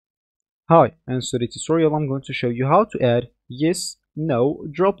Hi, and so this tutorial I'm going to show you how to add yes, no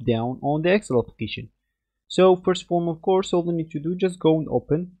drop down on the Excel application. So first of all, of course, all you need to do just go and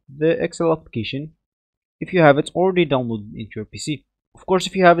open the Excel application if you have it already downloaded into your PC. Of course,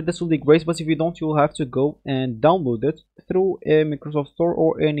 if you have it, this will be great, but if you don't, you'll have to go and download it through a Microsoft Store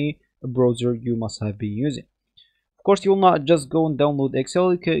or any browser you must have been using. Of course, you will not just go and download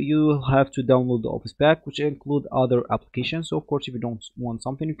Excel. You have to download the Office pack, which include other applications. So of course, if you don't want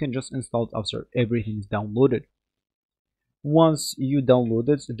something, you can just install it after everything is downloaded. Once you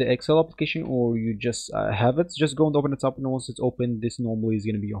downloaded the Excel application, or you just have it, just go and open it up, and once it's open, this normally is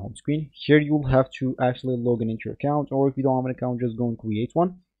going to be your home screen. Here you will have to actually log in into your account, or if you don't have an account, just go and create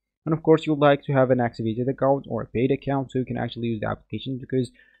one. And of course, you'd like to have an activated account or a paid account so you can actually use the application, because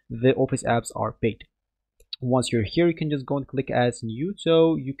the Office apps are paid. Once you're here, you can just go and click add new,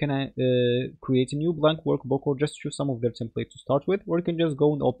 so you can create a new blank workbook, or just choose some of their templates to start with, or you can just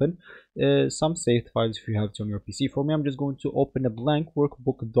go and open some saved files if you have it on your PC. For me, I'm just going to open a blank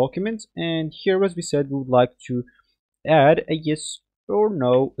workbook document, and here, as we said, we would like to add a yes or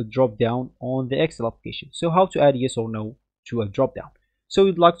no drop down on the Excel application. So how to add yes or no to a drop down? So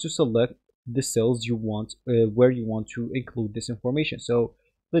you'd like to select the cells you want, where you want to include this information. So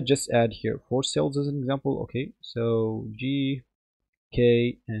let's just add here 4 cells as an example. Okay, so G,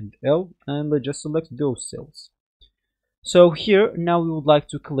 K, and L, and let's just select those cells. So here now we would like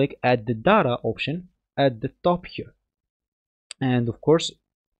to click add the data option at the top here, and of course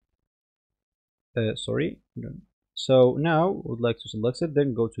so now we would like to select it,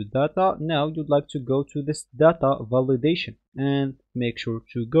 then go to data. Now you'd like to go to this data validation and make sure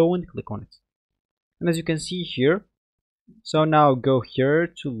to go and click on it. And as you can see here, so now go here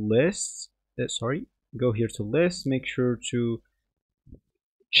to lists, go here to list, make sure to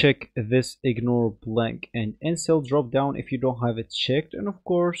check this ignore blank and in cell drop down if you don't have it checked, and of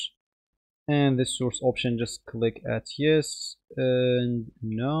course, and this source option, just click at yes and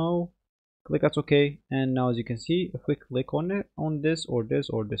no, click at OK. And now as you can see, if we click on it, on this or this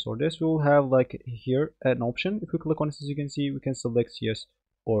or this or this, we will have like here an option. If we click on this, as you can see, we can select yes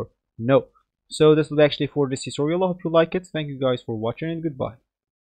or no. So this will be actually for this tutorial. I hope you like it. Thank you guys for watching, and goodbye.